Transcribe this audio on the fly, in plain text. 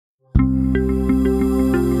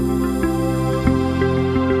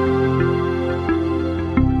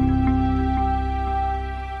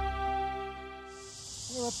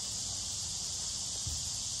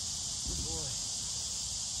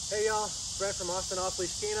from Austin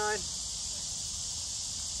Off-Leash Canine.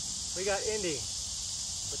 We got Indy,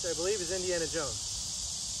 which I believe is Indiana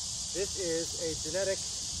Jones. This is a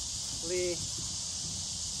genetically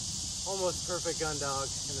almost perfect gun dog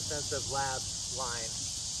in the sense of lab line.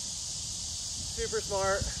 Super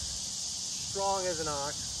smart, strong as an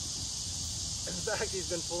ox. In fact, he's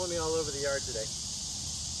been pulling me all over the yard today.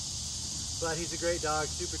 But he's a great dog,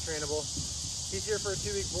 super trainable. He's here for a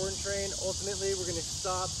 2-week board and train. Ultimately, we're gonna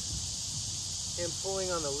stop him pulling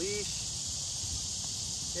on the leash.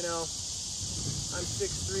 You know, I'm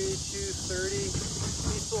 6'3", 230.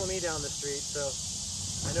 He's pulling me down the street, so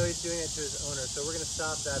I know he's doing it to his owner. So we're gonna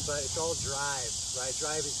stop that, but it's all drive, right?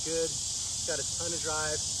 Drive is good. He's got a ton of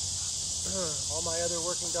drive. All my other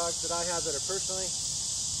working dogs that I have that are personally,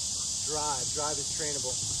 drive is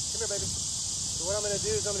trainable. Come here, baby. So what I'm gonna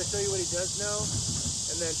do is I'm gonna show you what he does know,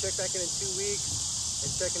 and then check back in 2 weeks and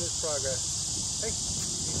check in his progress. Hey,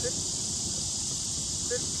 you sit?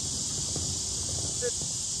 Sit. Sit.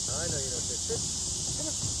 Oh, I know you don't sit. Sit.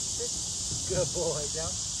 Come on. Sit. Good boy.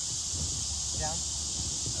 Down. Down.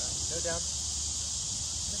 All right. No down.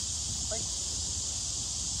 Sit. Play.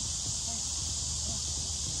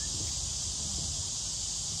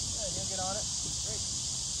 Good. He'll get on it. Great.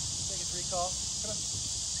 Take his recall. Come on.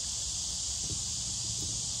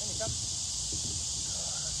 Indy, come.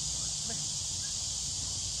 Come here.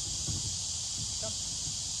 Come.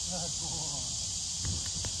 Good boy.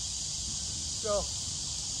 So,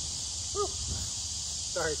 whew.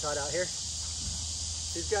 Sorry it's hot out here.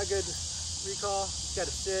 He's got good recall. He's got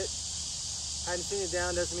to sit. Hadn't seen it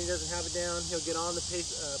down doesn't mean he doesn't have it down. He'll get on the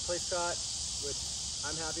place cot, which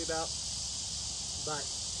I'm happy about. But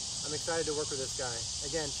I'm excited to work with this guy.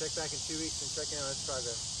 Again, check back in 2 weeks and check in on his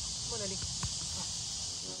progress. Come on, Indy.